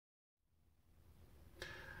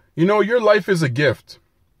You know, your life is a gift.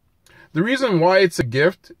 The reason why it's a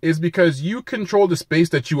gift is because you control the space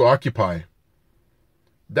that you occupy.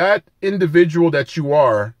 That individual that you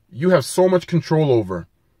are, you have so much control over.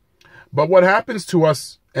 But what happens to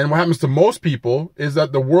us, and what happens to most people, is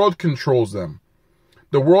that the world controls them.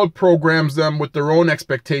 The world programs them with their own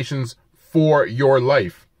expectations for your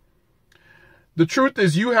life. The truth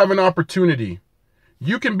is, you have an opportunity.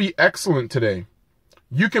 You can be excellent today.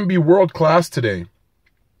 You can be world-class today.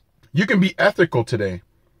 You can be ethical today.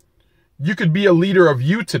 You could be a leader of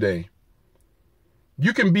you today.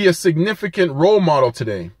 You can be a significant role model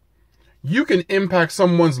today. You can impact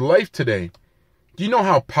someone's life today. Do you know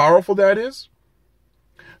how powerful that is?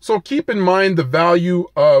 So keep in mind the value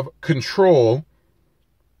of control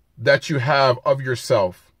that you have of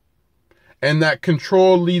yourself. And that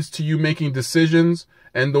control leads to you making decisions,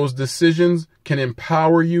 and those decisions can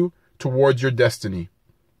empower you towards your destiny.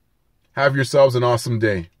 Have yourselves an awesome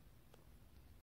day.